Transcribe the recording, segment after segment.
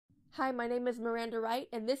Hi, my name is Miranda Wright,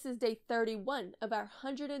 and this is day 31 of our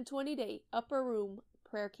 120-day Upper Room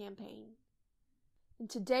prayer campaign. And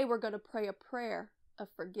today we're going to pray a prayer of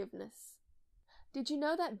forgiveness. Did you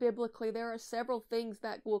know that biblically there are several things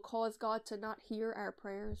that will cause God to not hear our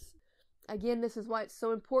prayers? Again, this is why it's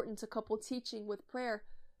so important to couple teaching with prayer,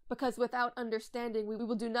 because without understanding, we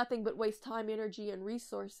will do nothing but waste time, energy, and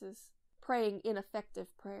resources praying ineffective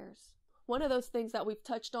prayers. One of those things that we've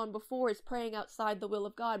touched on before is praying outside the will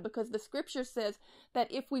of God, because the scripture says that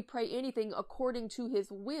if we pray anything according to his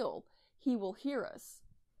will, he will hear us.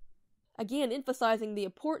 Again, emphasizing the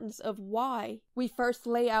importance of why we first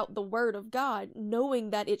lay out the word of God,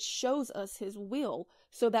 knowing that it shows us his will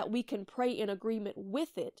so that we can pray in agreement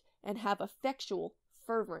with it and have effectual,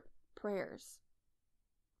 fervent prayers.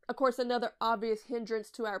 Of course, another obvious hindrance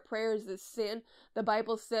to our prayers is sin. The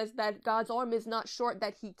Bible says that God's arm is not short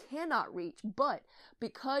that he cannot reach, but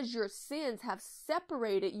because your sins have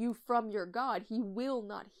separated you from your God, he will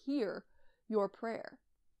not hear your prayer.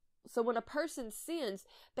 So when a person sins,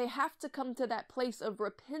 they have to come to that place of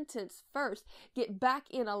repentance first, get back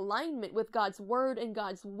in alignment with God's word and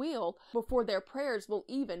God's will before their prayers will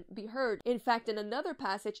even be heard. In fact, in another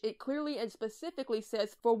passage, it clearly and specifically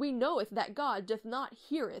says, "For we knoweth that God doth not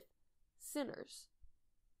heareth sinners."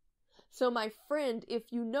 So my friend,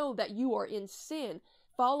 if you know that you are in sin,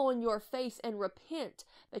 fall on your face and repent,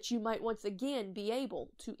 that you might once again be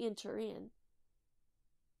able to enter in.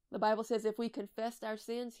 The Bible says if we confess our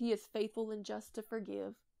sins, he is faithful and just to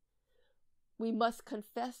forgive. We must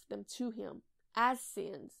confess them to him as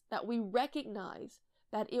sins, that we recognize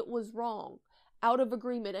that it was wrong, out of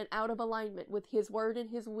agreement and out of alignment with his word and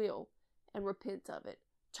his will, and repent of it.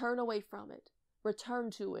 Turn away from it.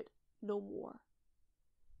 Return to it no more.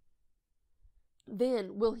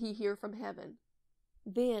 Then will he hear from heaven.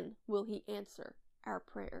 Then will he answer our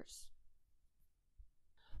prayers.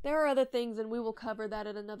 There are other things, and we will cover that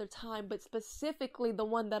at another time, but specifically the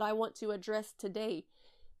one that I want to address today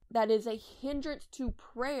that is a hindrance to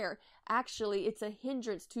prayer, actually it's a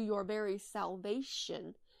hindrance to your very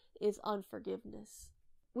salvation, is unforgiveness.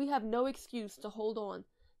 We have no excuse to hold on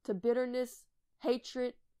to bitterness,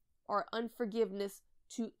 hatred, or unforgiveness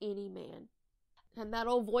to any man. And that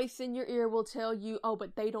old voice in your ear will tell you, oh,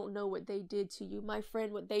 but they don't know what they did to you. My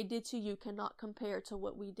friend, what they did to you cannot compare to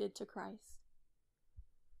what we did to Christ.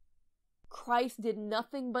 Christ did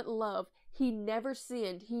nothing but love. He never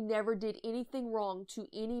sinned. He never did anything wrong to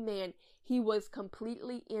any man. He was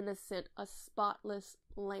completely innocent, a spotless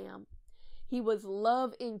lamb. He was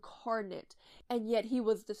love incarnate, and yet he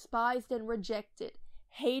was despised and rejected,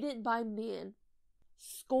 hated by men,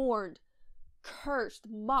 scorned, cursed,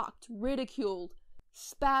 mocked, ridiculed,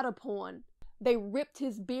 spat upon. They ripped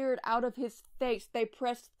his beard out of his face. They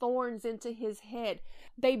pressed thorns into his head.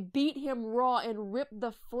 They beat him raw and ripped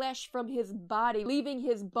the flesh from his body, leaving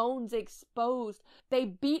his bones exposed. They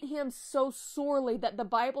beat him so sorely that the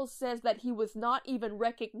Bible says that he was not even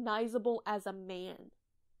recognizable as a man.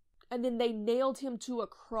 And then they nailed him to a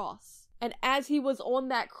cross. And as he was on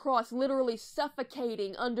that cross, literally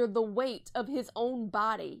suffocating under the weight of his own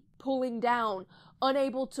body, pulling down,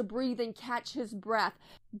 unable to breathe and catch his breath,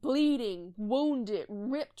 bleeding, wounded,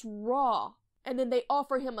 ripped raw. And then they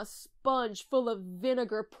offer him a sponge full of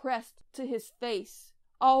vinegar pressed to his face,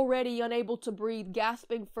 already unable to breathe,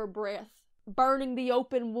 gasping for breath, burning the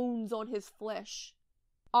open wounds on his flesh,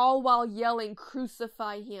 all while yelling,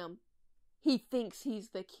 "Crucify him. He thinks he's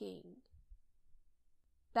the king."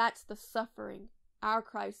 That's the suffering our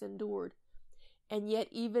Christ endured. And yet,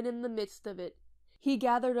 even in the midst of it, he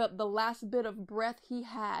gathered up the last bit of breath he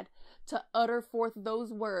had to utter forth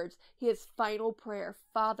those words, his final prayer,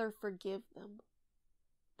 "Father, forgive them.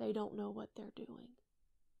 They don't know what they're doing."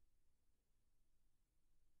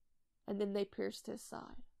 And then they pierced his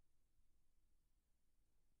side.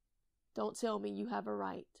 Don't tell me you have a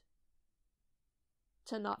right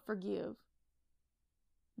to not forgive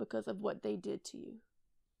because of what they did to you.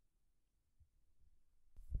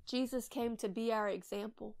 Jesus came to be our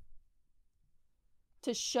example,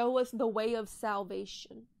 to show us the way of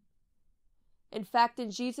salvation. In fact,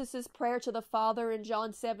 in Jesus' prayer to the Father in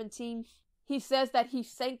John 17, he says that he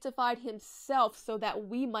sanctified himself so that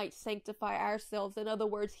we might sanctify ourselves. In other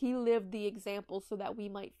words, he lived the example so that we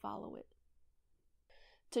might follow it.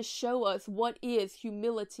 To show us what is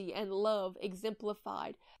humility and love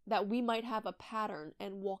exemplified, that we might have a pattern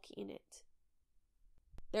and walk in it.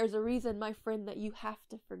 There's a reason, my friend, that you have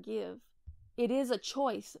to forgive. It is a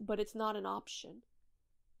choice, but it's not an option.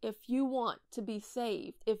 If you want to be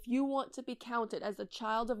saved, if you want to be counted as a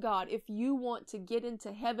child of God, if you want to get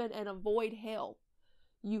into heaven and avoid hell,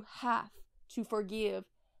 you have to forgive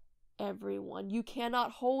everyone. You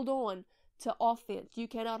cannot hold on to offense. You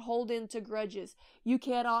cannot hold into grudges. You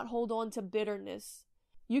cannot hold on to bitterness.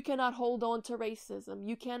 You cannot hold on to racism.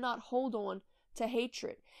 You cannot hold on to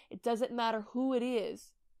hatred. It doesn't matter who it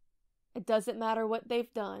is. It doesn't matter what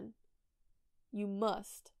they've done. You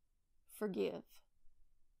must forgive.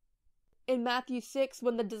 In Matthew 6,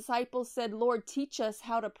 when the disciples said, Lord, teach us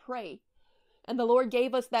how to pray, and the Lord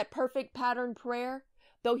gave us that perfect pattern prayer,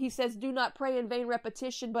 though he says, do not pray in vain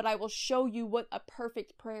repetition, but I will show you what a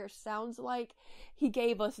perfect prayer sounds like. He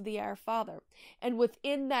gave us the Our Father. And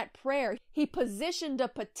within that prayer, he positioned a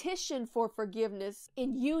petition for forgiveness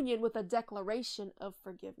in union with a declaration of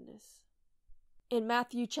forgiveness. In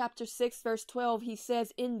Matthew chapter 6, verse 12, he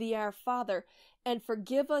says in the Our Father, and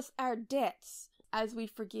forgive us our debts as we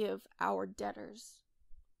forgive our debtors.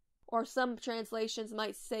 Or some translations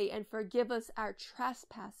might say, and forgive us our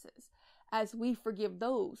trespasses as we forgive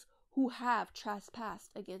those who have trespassed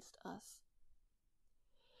against us.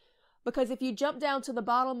 Because if you jump down to the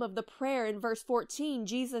bottom of the prayer in verse 14,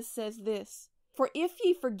 Jesus says this, for if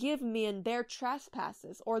ye forgive men their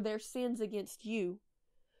trespasses or their sins against you,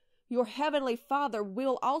 your heavenly Father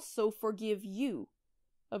will also forgive you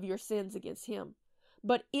of your sins against him.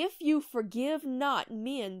 But if you forgive not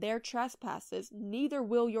men their trespasses, neither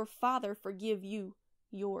will your Father forgive you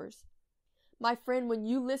yours. My friend, when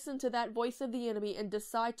you listen to that voice of the enemy and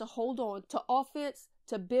decide to hold on to offense,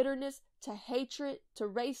 to bitterness, to hatred, to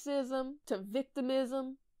racism, to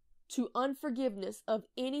victimism, to unforgiveness of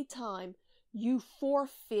any time, you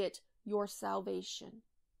forfeit your salvation.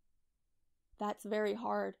 That's very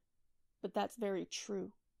hard, but that's very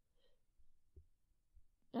true.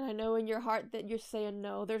 And I know in your heart that you're saying,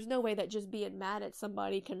 no, there's no way that just being mad at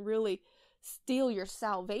somebody can really steal your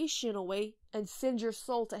salvation away and send your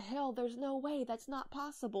soul to hell. There's no way. That's not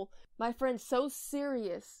possible. My friend, so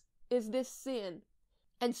serious is this sin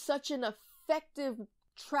and such an effective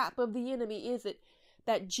trap of the enemy is it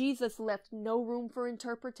that Jesus left no room for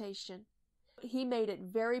interpretation. He made it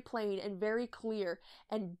very plain and very clear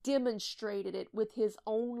and demonstrated it with his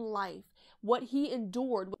own life. What he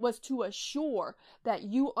endured was to assure that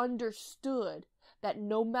you understood that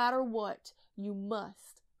no matter what, you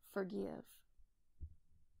must forgive.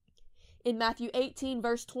 In Matthew 18,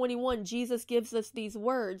 verse 21, Jesus gives us these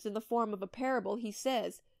words in the form of a parable. He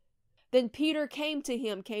says, then Peter came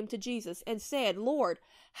to Jesus, and said, Lord,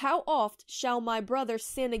 how oft shall my brother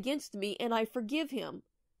sin against me, and I forgive him?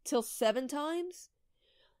 Till 7 times?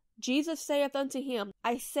 Jesus saith unto him,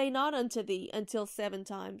 I say not unto thee until 7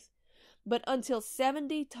 times, but until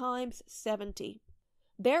 70 times 70.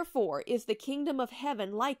 Therefore is the kingdom of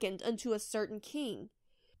heaven likened unto a certain king,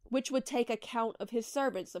 which would take account of his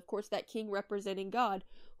servants. Of course, that king representing God,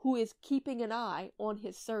 who is keeping an eye on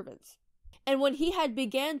his servants. And when he had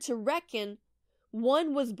began to reckon,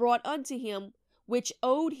 one was brought unto him, which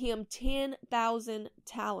owed him 10,000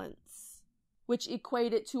 talents, which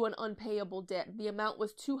equated to an unpayable debt. The amount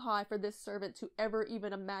was too high for this servant to ever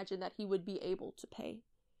even imagine that he would be able to pay.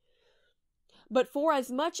 But for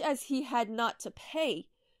as much as he had not to pay,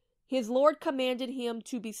 his Lord commanded him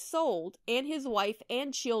to be sold, and his wife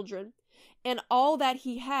and children, and all that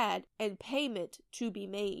he had, and payment to be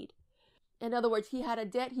made. In other words, he had a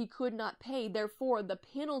debt he could not pay. Therefore, the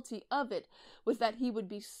penalty of it was that he would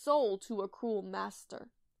be sold to a cruel master.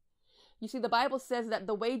 You see, the Bible says that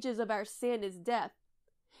the wages of our sin is death.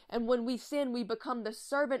 And when we sin, we become the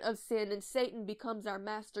servant of sin, and Satan becomes our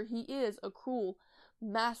master. He is a cruel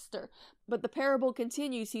master. But the parable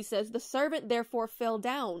continues. He says, the servant therefore fell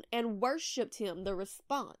down and worshipped him. The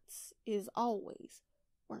response is always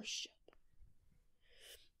worship.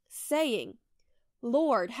 Saying,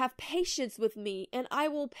 Lord, have patience with me, and I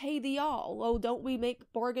will pay thee all. Oh, don't we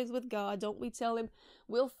make bargains with God? Don't we tell him,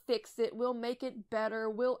 we'll fix it, we'll make it better,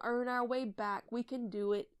 we'll earn our way back, we can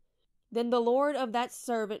do it. Then the Lord of that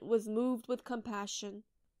servant was moved with compassion,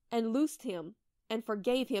 and loosed him, and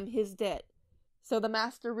forgave him his debt. So the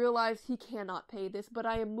master realized he cannot pay this, but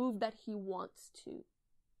I am moved that he wants to.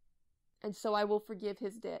 And so I will forgive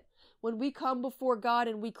his debt. When we come before God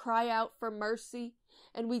and we cry out for mercy,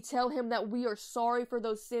 and we tell him that we are sorry for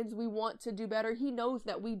those sins, we want to do better, he knows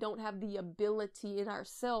that we don't have the ability in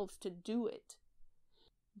ourselves to do it.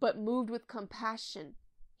 But moved with compassion,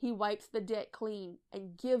 he wipes the debt clean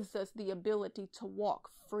and gives us the ability to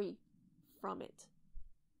walk free from it.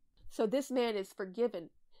 So this man is forgiven.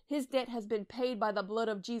 His debt has been paid by the blood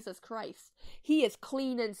of Jesus Christ. He is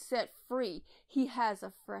clean and set free. He has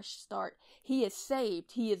a fresh start. He is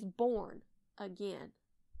saved. He is born again.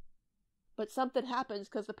 But something happens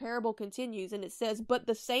because the parable continues, and it says, "But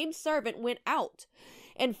the same servant went out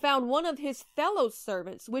and found one of his fellow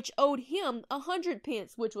servants, which owed him 100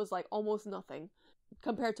 pence," which was like almost nothing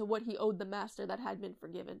compared to what he owed the master that had been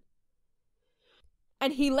forgiven.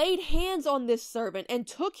 "And he laid hands on this servant and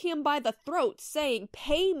took him by the throat, saying,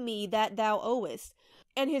 Pay me that thou owest.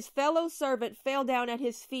 And his fellow servant fell down at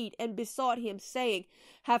his feet and besought him, saying,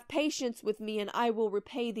 Have patience with me, and I will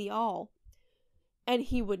repay thee all. And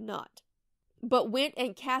he would not, but went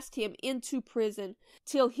and cast him into prison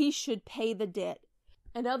till he should pay the debt."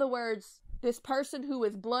 In other words, this person who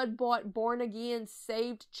is blood-bought, born-again,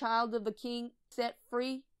 saved child of the King, set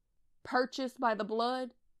free, purchased by the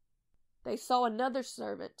blood, they saw another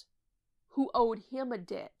servant who owed him a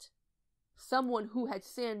debt, someone who had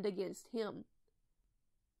sinned against him.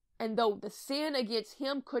 And though the sin against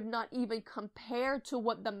him could not even compare to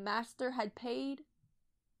what the master had paid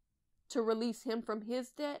to release him from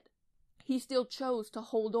his debt, he still chose to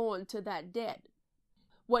hold on to that debt.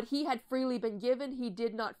 What he had freely been given, he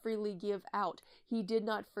did not freely give out. He did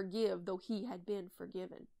not forgive, though he had been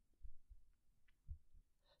forgiven.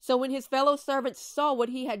 So when his fellow servants saw what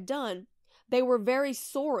he had done, they were very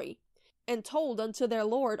sorry, and told unto their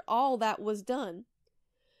Lord all that was done.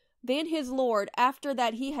 Then his Lord, after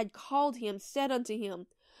that he had called him, said unto him,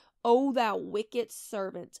 O thou wicked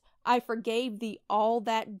servant, I forgave thee all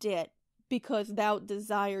that debt, because thou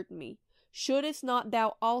desired me. Shouldest not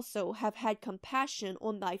thou also have had compassion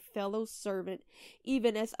on thy fellow servant,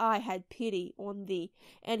 even as I had pity on thee?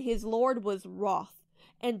 And his Lord was wroth,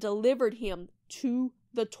 and delivered him to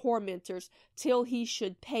the tormentors, till he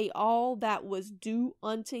should pay all that was due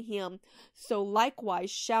unto him. So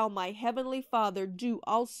likewise shall my heavenly Father do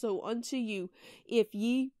also unto you, if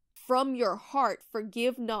ye from your heart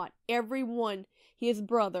forgive not every one his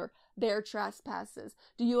brother their trespasses.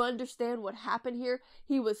 Do you understand what happened here?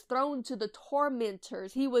 He was thrown to the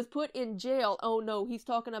tormentors. He was put in jail. Oh no, he's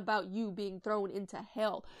talking about you being thrown into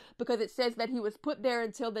hell, because it says that he was put there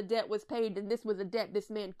until the debt was paid, and this was a debt this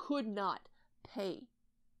man could not pay.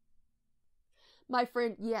 My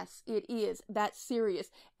friend, yes, it is that serious.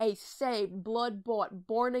 A saved, blood-bought,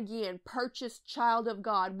 born-again, purchased child of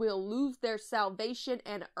God will lose their salvation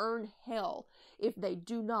and earn hell if they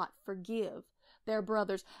do not forgive their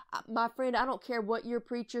brothers. My friend, I don't care what your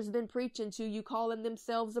preacher's been preaching to you, calling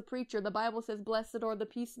themselves a preacher. The Bible says, blessed are the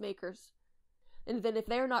peacemakers. And then if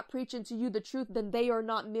they're not preaching to you the truth, then they are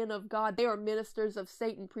not men of God. They are ministers of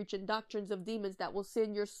Satan, preaching doctrines of demons that will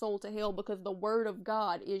send your soul to hell, because the word of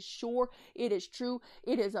God is sure, it is true,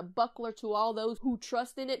 it is a buckler to all those who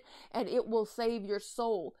trust in it, and it will save your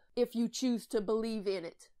soul if you choose to believe in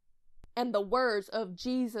it. And the words of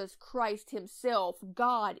Jesus Christ himself,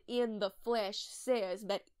 God in the flesh, says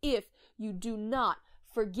that if you do not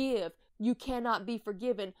forgive, you cannot be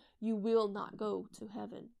forgiven. You will not go to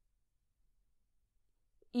heaven.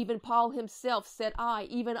 Even Paul himself said,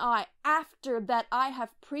 even I, after that I have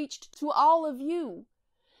preached to all of you,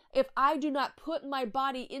 if I do not put my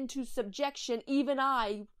body into subjection, even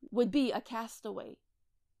I would be a castaway.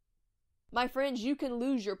 My friends, you can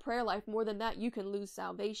lose your prayer life. More than that, you can lose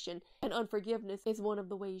salvation. And unforgiveness is one of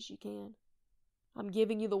the ways you can. I'm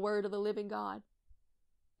giving you the word of the living God.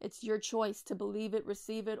 It's your choice to believe it,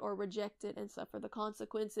 receive it, or reject it and suffer the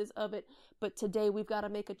consequences of it. But today we've got to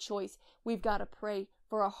make a choice. We've got to pray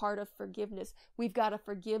for a heart of forgiveness. We've got to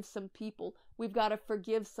forgive some people. We've got to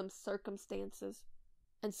forgive some circumstances.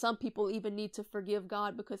 And some people even need to forgive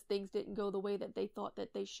God because things didn't go the way that they thought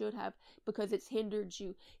that they should have, because it's hindered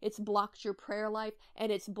you. It's blocked your prayer life,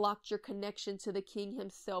 and it's blocked your connection to the King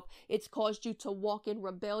himself. It's caused you to walk in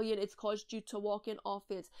rebellion. It's caused you to walk in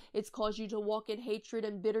offense. It's caused you to walk in hatred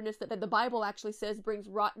and bitterness that the Bible actually says brings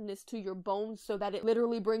rottenness to your bones, so that it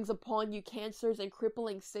literally brings upon you cancers and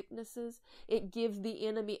crippling sicknesses. It gives the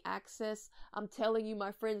enemy access. I'm telling you,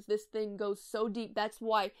 my friends, this thing goes so deep. That's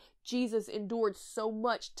why Jesus endured so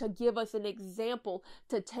much, to give us an example,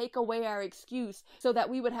 to take away our excuse, so that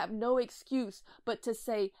we would have no excuse but to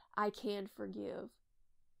say, I can forgive.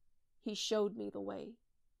 He showed me the way.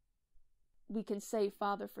 We can say,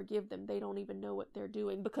 Father, forgive them. They don't even know what they're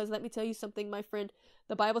doing. Because let me tell you something, my friend.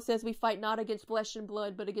 The Bible says we fight not against flesh and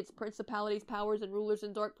blood, but against principalities, powers, and rulers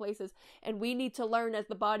in dark places. And we need to learn as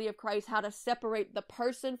the body of Christ how to separate the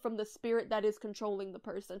person from the spirit that is controlling the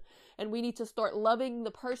person. And we need to start loving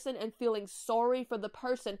the person and feeling sorry for the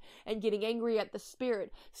person and getting angry at the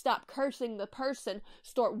spirit. Stop cursing the person.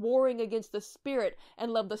 Start warring against the spirit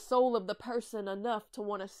and love the soul of the person enough to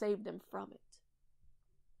want to save them from it.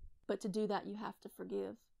 But to do that, you have to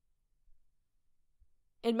forgive.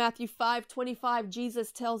 In Matthew 5:25,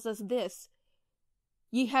 Jesus tells us this.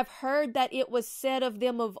 Ye have heard that it was said of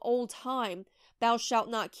them of old time, Thou shalt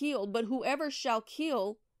not kill, but whoever shall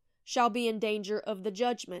kill shall be in danger of the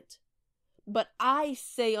judgment. But I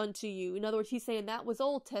say unto you," in other words, he's saying that was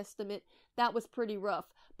Old Testament, that was pretty rough.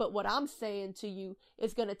 But what I'm saying to you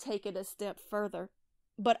is going to take it a step further.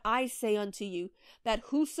 "But I say unto you, that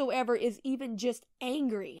whosoever is even just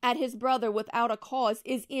angry at his brother without a cause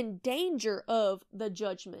is in danger of the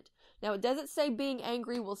judgment." Now, it doesn't say being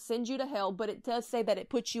angry will send you to hell, but it does say that it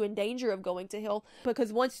puts you in danger of going to hell,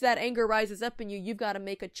 because once that anger rises up in you, you've got to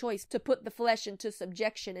make a choice to put the flesh into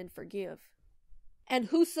subjection and forgive. "And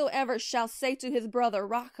whosoever shall say to his brother,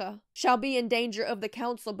 Raca, shall be in danger of the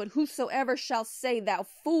council, but whosoever shall say, Thou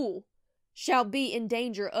fool, shall be in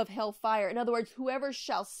danger of hellfire." In other words, whoever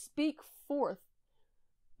shall speak forth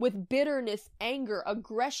with bitterness, anger,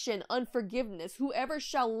 aggression, unforgiveness, whoever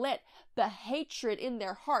shall let the hatred in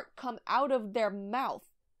their heart come out of their mouth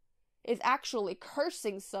is actually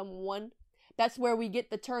cursing someone. That's where we get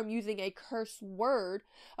the term using a curse word.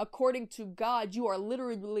 According to God, you are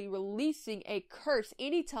literally releasing a curse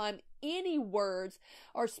anytime any words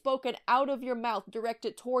are spoken out of your mouth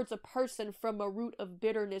directed towards a person from a root of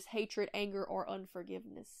bitterness, hatred, anger, or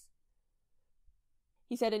unforgiveness.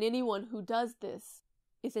 He said, "And anyone who does this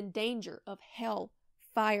is in danger of hell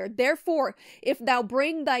fire. Therefore, if thou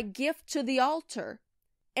bring thy gift to the altar,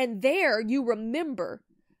 and there you remember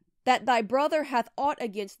that thy brother hath aught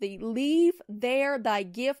against thee, leave there thy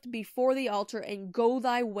gift before the altar, and go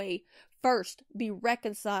thy way. First be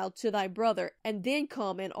reconciled to thy brother, and then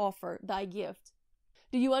come and offer thy gift."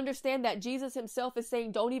 Do you understand that Jesus himself is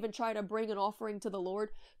saying, don't even try to bring an offering to the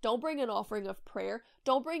Lord. Don't bring an offering of prayer.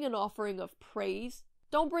 Don't bring an offering of praise.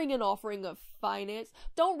 Don't bring an offering of finance.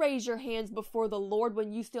 Don't raise your hands before the Lord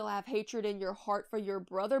when you still have hatred in your heart for your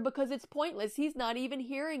brother, because it's pointless. He's not even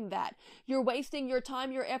hearing that. You're wasting your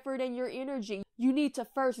time, your effort, and your energy. You need to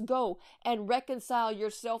first go and reconcile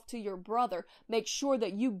yourself to your brother. Make sure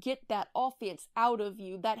that you get that offense out of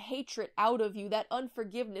you, that hatred out of you, that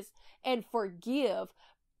unforgiveness, and forgive,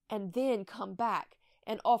 and then come back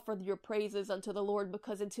and offer your praises unto the Lord,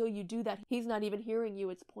 because until you do that, he's not even hearing you.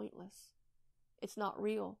 It's pointless. It's not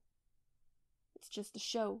real. It's just a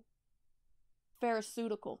show.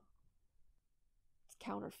 Pharisaical. It's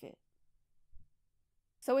counterfeit.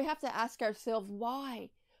 So we have to ask ourselves, why?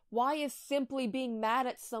 Why is simply being mad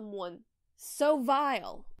at someone so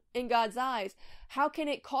vile in God's eyes? How can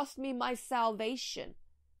it cost me my salvation?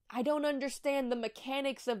 I don't understand the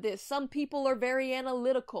mechanics of this. Some people are very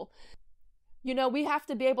analytical. You know, we have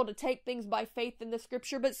to be able to take things by faith in the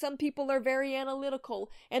scripture, but some people are very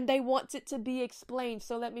analytical and they want it to be explained.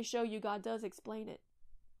 So let me show you, God does explain it.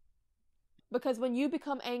 Because when you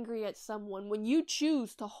become angry at someone, when you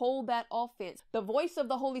choose to hold that offense, the voice of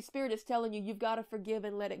the Holy Spirit is telling you, you've got to forgive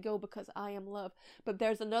and let it go because I am love. But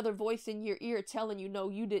there's another voice in your ear telling you, no,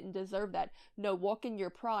 you didn't deserve that. No, walk in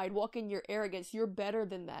your pride, walk in your arrogance. You're better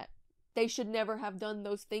than that. They should never have done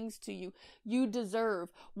those things to you. You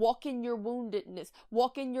deserve. Walk in your woundedness.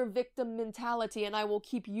 Walk in your victim mentality, and I will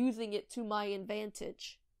keep using it to my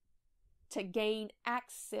advantage to gain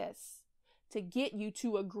access, to get you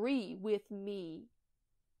to agree with me,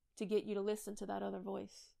 to get you to listen to that other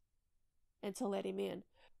voice and to let him in.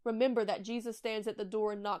 Remember that Jesus stands at the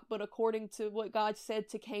door and knocks, but according to what God said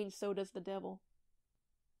to Cain, so does the devil.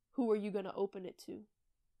 Who are you going to open it to?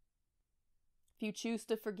 If you choose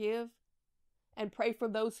to forgive and pray for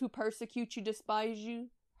those who persecute you, despise you,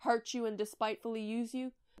 hurt you, and despitefully use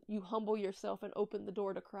you, you humble yourself and open the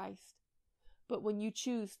door to Christ. But when you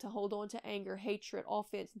choose to hold on to anger, hatred,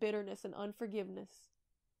 offense, bitterness, and unforgiveness,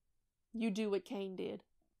 you do what Cain did.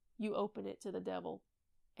 You open it to the devil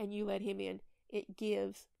and you let him in. It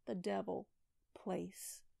gives the devil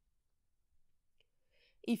place.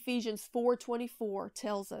 Ephesians 4:24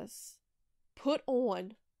 tells us, "Put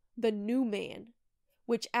on the new man,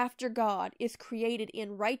 which after God is created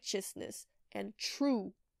in righteousness and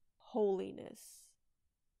true holiness.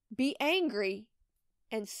 Be angry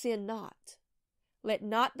and sin not. Let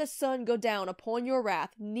not the sun go down upon your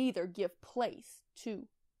wrath, neither give place to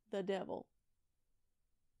the devil."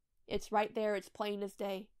 It's right there. It's plain as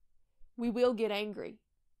day. We will get angry.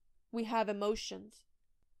 We have emotions.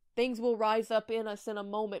 Things will rise up in us in a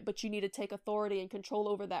moment, but you need to take authority and control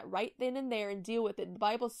over that right then and there and deal with it. The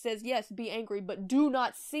Bible says, yes, be angry, but do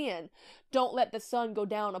not sin. Don't let the sun go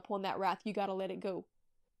down upon that wrath. You got to let it go.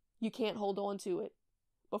 You can't hold on to it.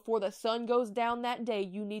 Before the sun goes down that day,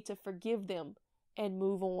 you need to forgive them and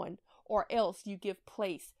move on, or else you give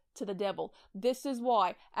place to the devil. This is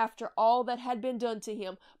why, after all that had been done to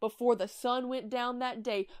him, before the sun went down that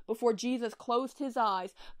day, before Jesus closed his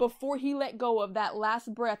eyes, before he let go of that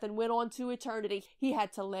last breath and went on to eternity, he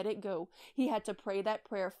had to let it go. He had to pray that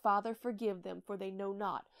prayer, Father, forgive them, for they know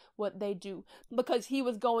not what they do. Because he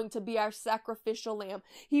was going to be our sacrificial lamb.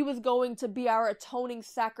 He was going to be our atoning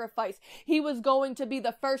sacrifice. He was going to be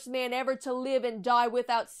the first man ever to live and die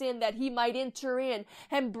without sin, that he might enter in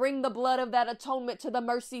and bring the blood of that atonement to the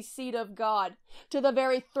mercy seat of God, to the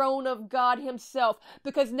very throne of God himself,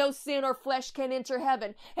 because no sin or flesh can enter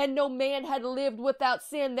heaven, and no man had lived without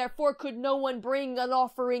sin, therefore could no one bring an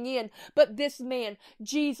offering in. But this man,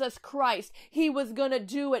 Jesus Christ, he was gonna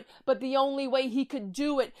do it, but the only way he could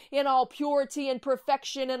do it in all purity and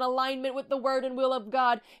perfection and alignment with the word and will of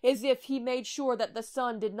God is if he made sure that the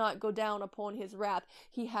sun did not go down upon his wrath.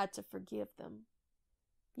 He had to forgive them.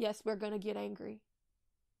 Yes, we're gonna get angry.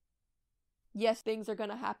 Yes, things are going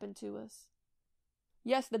to happen to us.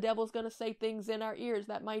 Yes, the devil's going to say things in our ears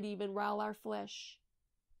that might even rile our flesh.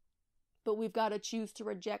 But we've got to choose to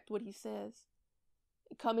reject what he says.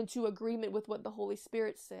 Come into agreement with what the Holy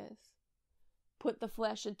Spirit says. Put the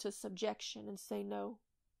flesh into subjection and say, no,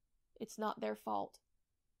 it's not their fault.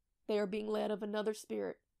 They are being led of another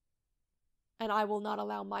spirit, and I will not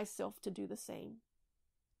allow myself to do the same.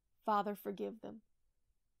 Father, forgive them.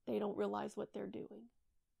 They don't realize what they're doing.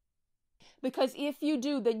 Because if you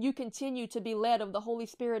do, then you continue to be led of the Holy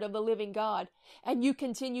Spirit of the living God, and you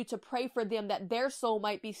continue to pray for them that their soul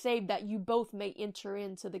might be saved, that you both may enter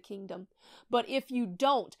into the kingdom. But if you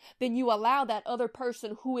don't, then you allow that other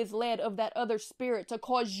person who is led of that other spirit to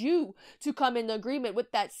cause you to come in agreement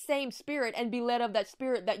with that same spirit and be led of that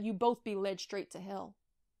spirit, that you both be led straight to hell.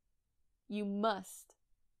 You must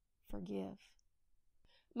forgive.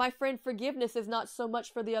 My friend, forgiveness is not so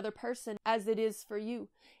much for the other person as it is for you.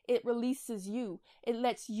 It releases you. It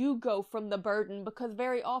lets you go from the burden, because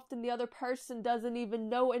very often the other person doesn't even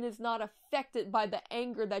know and is not affected by the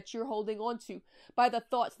anger that you're holding on to, by the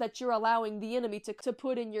thoughts that you're allowing the enemy to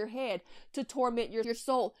put in your head, to torment your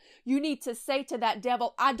soul. You need to say to that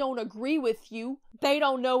devil, I don't agree with you. They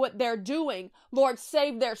don't know what they're doing. Lord,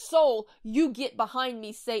 save their soul. You get behind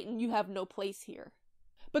me, Satan. You have no place here.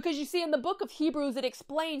 Because you see, in the book of Hebrews, it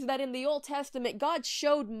explains that in the Old Testament, God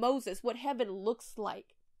showed Moses what heaven looks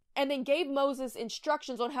like, and then gave Moses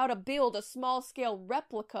instructions on how to build a small-scale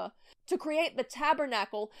replica to create the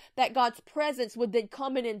tabernacle that God's presence would then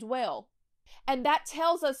come and indwell. And that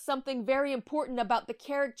tells us something very important about the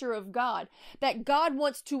character of God, that God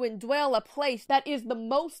wants to indwell a place that is the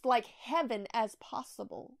most like heaven as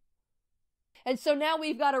possible. And so now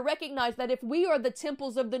we've got to recognize that if we are the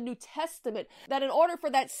temples of the New Testament, that in order for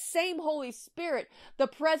that same Holy Spirit, the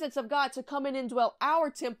presence of God, to come and indwell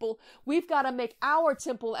our temple, we've got to make our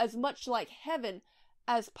temple as much like heaven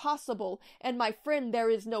as possible. And my friend,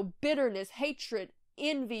 there is no bitterness, hatred,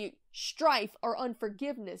 envy, strife, or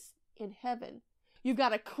unforgiveness in heaven. You've got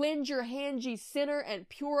to cleanse your hands, ye sinner, and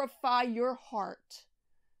purify your heart,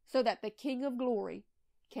 so that the King of glory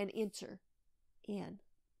can enter in.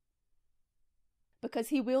 Because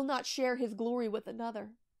he will not share his glory with another.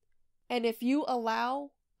 And if you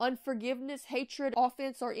allow unforgiveness, hatred,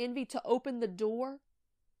 offense, or envy to open the door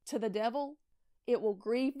to the devil, it will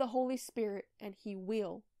grieve the Holy Spirit, and he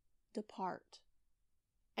will depart.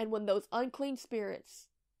 And when those unclean spirits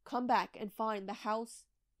come back and find the house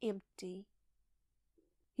empty,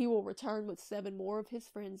 he will return with 7 more of his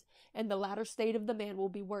friends, and the latter state of the man will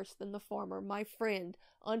be worse than the former. My friend,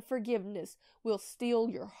 unforgiveness will steal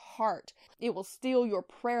your heart. It will steal your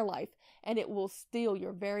prayer life, and it will steal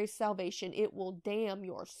your very salvation. It will damn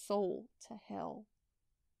your soul to hell.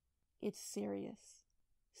 It's serious.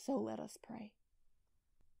 So let us pray.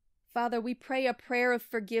 Father, we pray a prayer of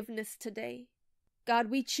forgiveness today. God,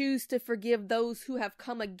 we choose to forgive those who have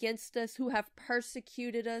come against us, who have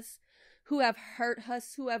persecuted us, who have hurt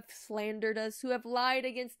us, who have slandered us, who have lied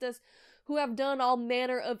against us, who have done all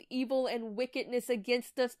manner of evil and wickedness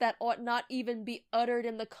against us that ought not even be uttered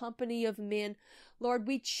in the company of men. Lord,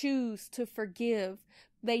 we choose to forgive.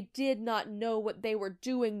 They did not know what they were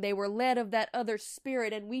doing. They were led of that other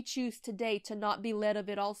spirit, and we choose today to not be led of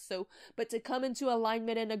it also, but to come into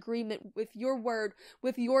alignment and agreement with your word,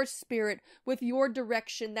 with your spirit, with your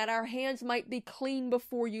direction, that our hands might be clean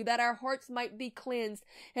before you, that our hearts might be cleansed,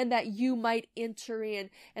 and that you might enter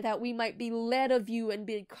in, and that we might be led of you and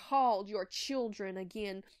be called your children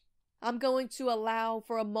again. I'm going to allow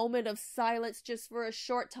for a moment of silence just for a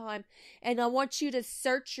short time, and I want you to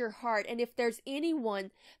search your heart. And if there's anyone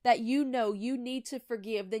that you know you need to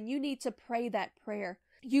forgive, then you need to pray that prayer.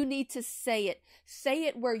 You need to say it. Say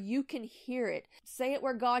it where you can hear it. Say it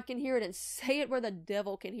where God can hear it, and say it where the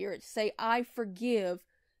devil can hear it. Say, I forgive,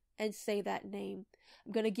 and say that name.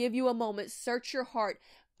 I'm going to give you a moment. Search your heart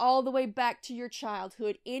all the way back to your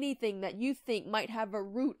childhood. Anything that you think might have a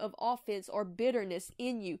root of offense or bitterness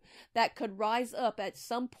in you that could rise up at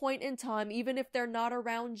some point in time, even if they're not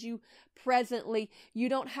around you presently. You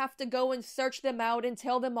don't have to go and search them out and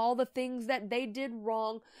tell them all the things that they did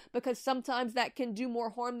wrong, because sometimes that can do more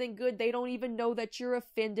harm than good. They don't even know that you're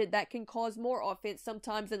offended. That can cause more offense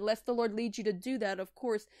sometimes, unless the Lord leads you to do that. Of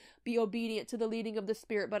course, be obedient to the leading of the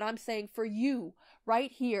Spirit. But I'm saying for you,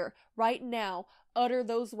 right here, right now, utter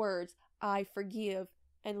those words, I forgive,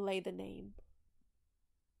 and lay the name.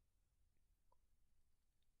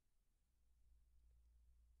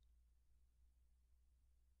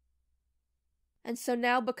 And so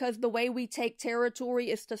now, because the way we take territory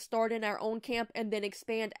is to start in our own camp and then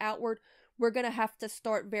expand outward, we're going to have to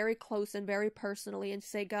start very close and very personally and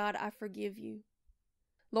say, God, I forgive you.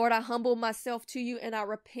 Lord, I humble myself to you and I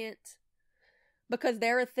repent. Because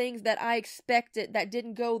there are things that I expected that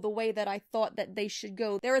didn't go the way that I thought that they should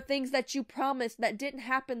go. There are things that you promised that didn't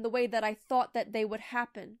happen the way that I thought that they would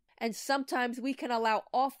happen. And sometimes we can allow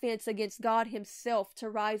offense against God Himself to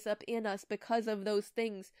rise up in us because of those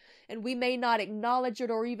things. And we may not acknowledge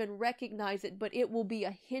it or even recognize it, but it will be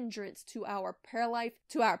a hindrance to our prayer life,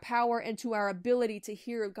 to our power, and to our ability to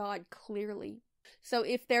hear God clearly. So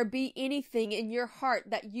if there be anything in your heart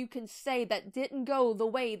that you can say that didn't go the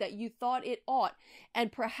way that you thought it ought,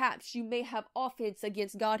 and perhaps you may have offense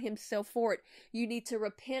against God Himself for it, you need to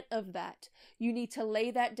repent of that. You need to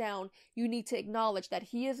lay that down. You need to acknowledge that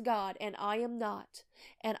He is God and I am not,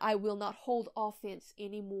 and I will not hold offense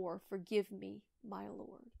anymore. Forgive me, my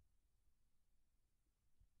Lord.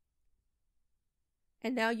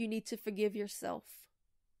 And now you need to forgive yourself.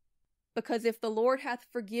 Because if the Lord hath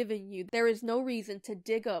forgiven you, there is no reason to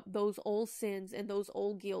dig up those old sins and those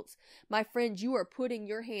old guilts. My friend, you are putting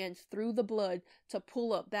your hands through the blood to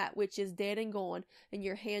pull up that which is dead and gone, and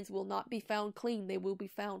your hands will not be found clean. They will be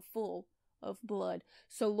found full of blood.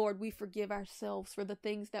 So Lord, we forgive ourselves for the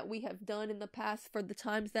things that we have done in the past, for the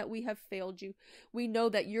times that we have failed you. We know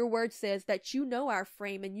that your word says that you know our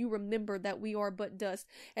frame and you remember that we are but dust,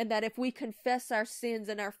 and that if we confess our sins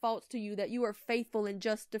and our faults to you, that you are faithful and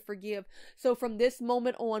just to forgive. So from this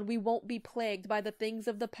moment on, we won't be plagued by the things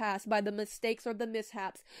of the past, by the mistakes or the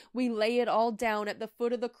mishaps. We lay it all down at the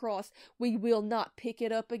foot of the cross. We will not pick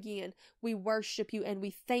it up again. We worship you and we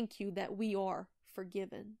thank you that we are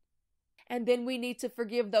forgiven. And then we need to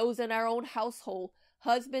forgive those in our own household.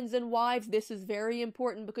 Husbands and wives, this is very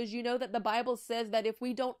important, because you know that the Bible says that if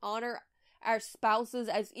we don't honor our spouses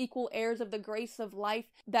as equal heirs of the grace of life,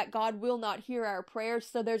 that God will not hear our prayers.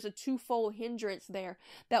 So there's a twofold hindrance there,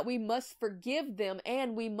 that we must forgive them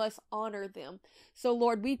and we must honor them. So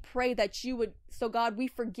Lord, we pray that you would, so God, we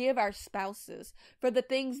forgive our spouses for the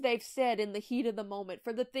things they've said in the heat of the moment,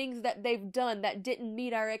 for the things that they've done that didn't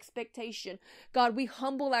meet our expectation. God, we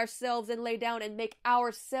humble ourselves and lay down and make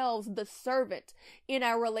ourselves the servant in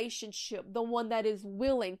our relationship, the one that is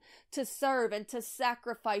willing to serve and to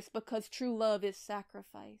sacrifice, because true love is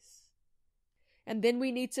sacrifice. And then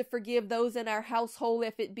we need to forgive those in our household,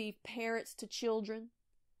 if it be parents to children.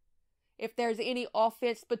 If there's any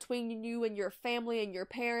offense between you and your family and your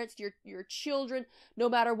parents, your children, no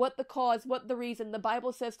matter what the cause, what the reason, the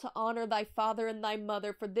Bible says to honor thy father and thy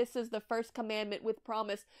mother, for this is the first commandment with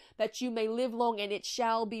promise, that you may live long and it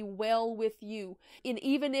shall be well with you. And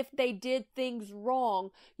even if they did things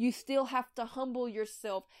wrong, you still have to humble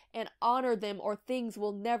yourself and honor them, or things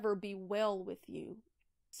will never be well with you.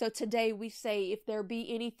 So today we say, if there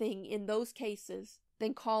be anything in those cases,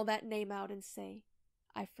 then call that name out and say,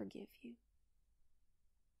 I forgive you.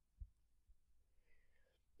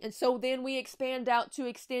 And so then we expand out to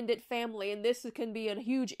extended family, and this can be a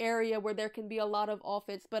huge area where there can be a lot of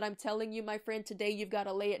offense. But I'm telling you, my friend, today you've got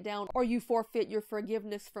to lay it down, or you forfeit your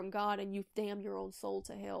forgiveness from God and you damn your own soul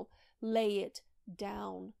to hell. Lay it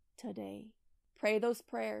down today. Pray those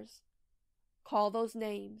prayers. Call those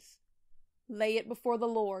names. Lay it before the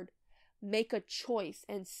Lord. Make a choice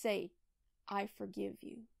and say, I forgive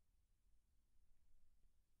you.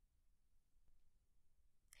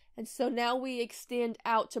 And so now we extend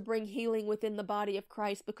out to bring healing within the body of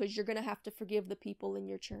Christ, because you're going to have to forgive the people in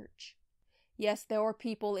your church. Yes, there are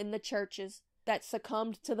people in the churches that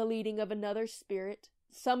succumbed to the leading of another spirit,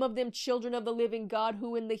 Some of them children of the living God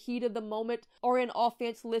who in the heat of the moment or in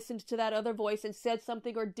offense listened to that other voice and said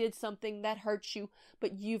something or did something that hurts you,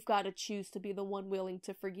 but you've got to choose to be the one willing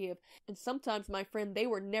to forgive. And sometimes, my friend, they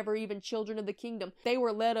were never even children of the kingdom. They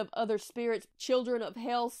were led of other spirits, children of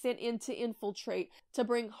hell sent in to infiltrate, to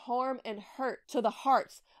bring harm and hurt to the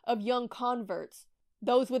hearts of young converts.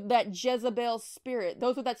 Those with that Jezebel spirit,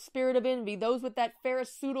 those with that spirit of envy, those with that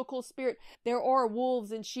pharisaical spirit. There are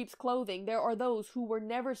wolves in sheep's clothing. There are those who were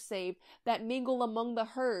never saved that mingle among the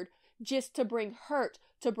herd just to bring hurt,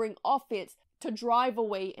 to bring offense, to drive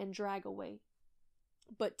away and drag away.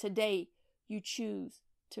 But today you choose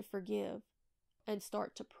to forgive and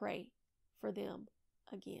start to pray for them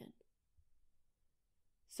again.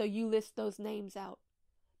 So you list those names out.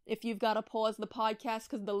 If you've got to pause the podcast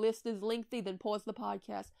because the list is lengthy, then pause the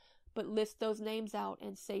podcast. But list those names out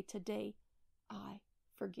and say, today, I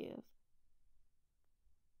forgive.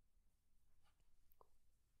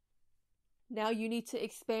 Now you need to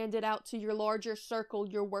expand it out to your larger circle,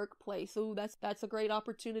 your workplace. Ooh, that's a great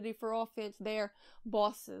opportunity for offense there.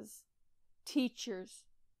 Bosses, teachers,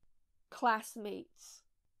 classmates,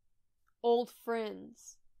 old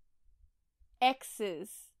friends, exes,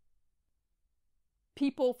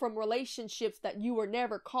 people from relationships that you were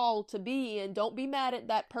never called to be in. Don't be mad at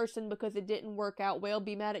that person because it didn't work out well.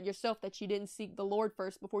 Be mad at yourself that you didn't seek the Lord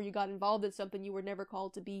first before you got involved in something you were never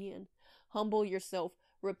called to be in. Humble yourself,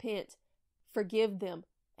 repent, forgive them,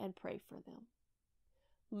 and pray for them.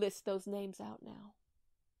 List those names out now.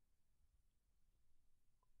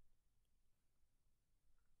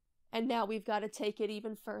 And now we've got to take it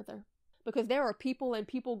even further, because there are people and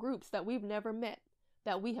people groups that we've never met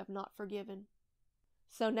that we have not forgiven.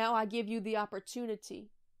 So now I give you the opportunity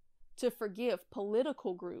to forgive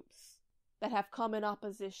political groups that have come in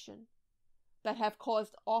opposition, that have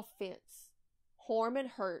caused offense, harm, and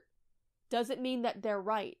hurt. Doesn't mean that they're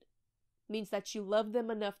right. It means that you love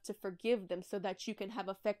them enough to forgive them so that you can have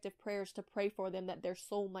effective prayers to pray for them that their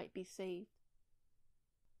soul might be saved.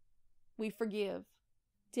 We forgive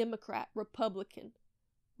Democrat, Republican,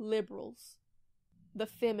 liberals, the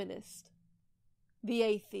feminist, the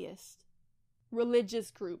atheist,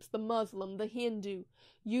 religious groups, the Muslim, the Hindu,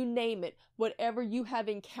 you name it, whatever you have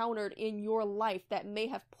encountered in your life that may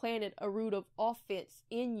have planted a root of offense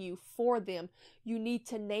in you for them, you need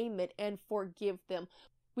to name it and forgive them.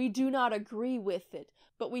 We do not agree with it,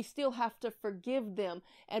 but we still have to forgive them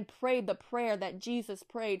and pray the prayer that Jesus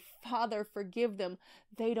prayed. Father, forgive them.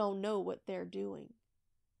 They don't know what they're doing.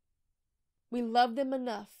 We love them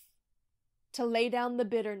enough to lay down the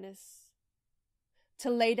bitterness, to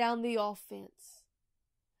lay down the offense,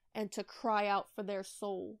 and to cry out for their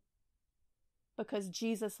soul. Because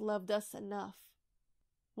Jesus loved us enough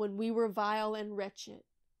when we were vile and wretched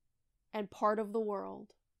and part of the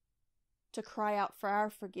world to cry out for our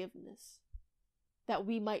forgiveness, that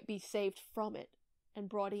we might be saved from it and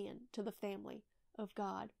brought in to the family of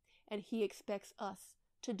God. And He expects us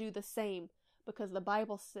to do the same, because the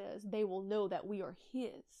Bible says they will know that we are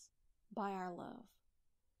His by our love.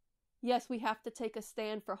 Yes, we have to take a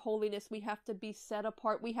stand for holiness. We have to be set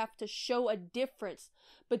apart. We have to show a difference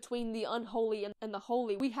between the unholy and the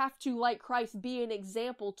holy. We have to, like Christ, be an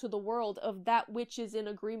example to the world of that which is in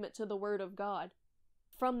agreement to the Word of God.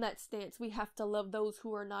 From that stance, we have to love those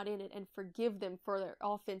who are not in it and forgive them for their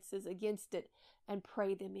offenses against it and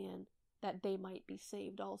pray them in that they might be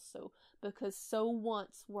saved also, because so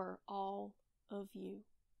once were all of you.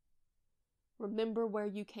 Remember where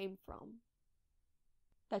you came from,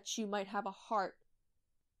 that you might have a heart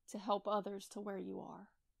to help others to where you are.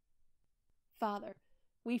 Father,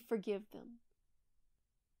 we forgive them,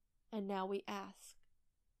 and now we ask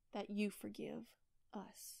that you forgive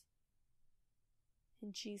us.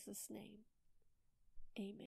 In Jesus' name, amen.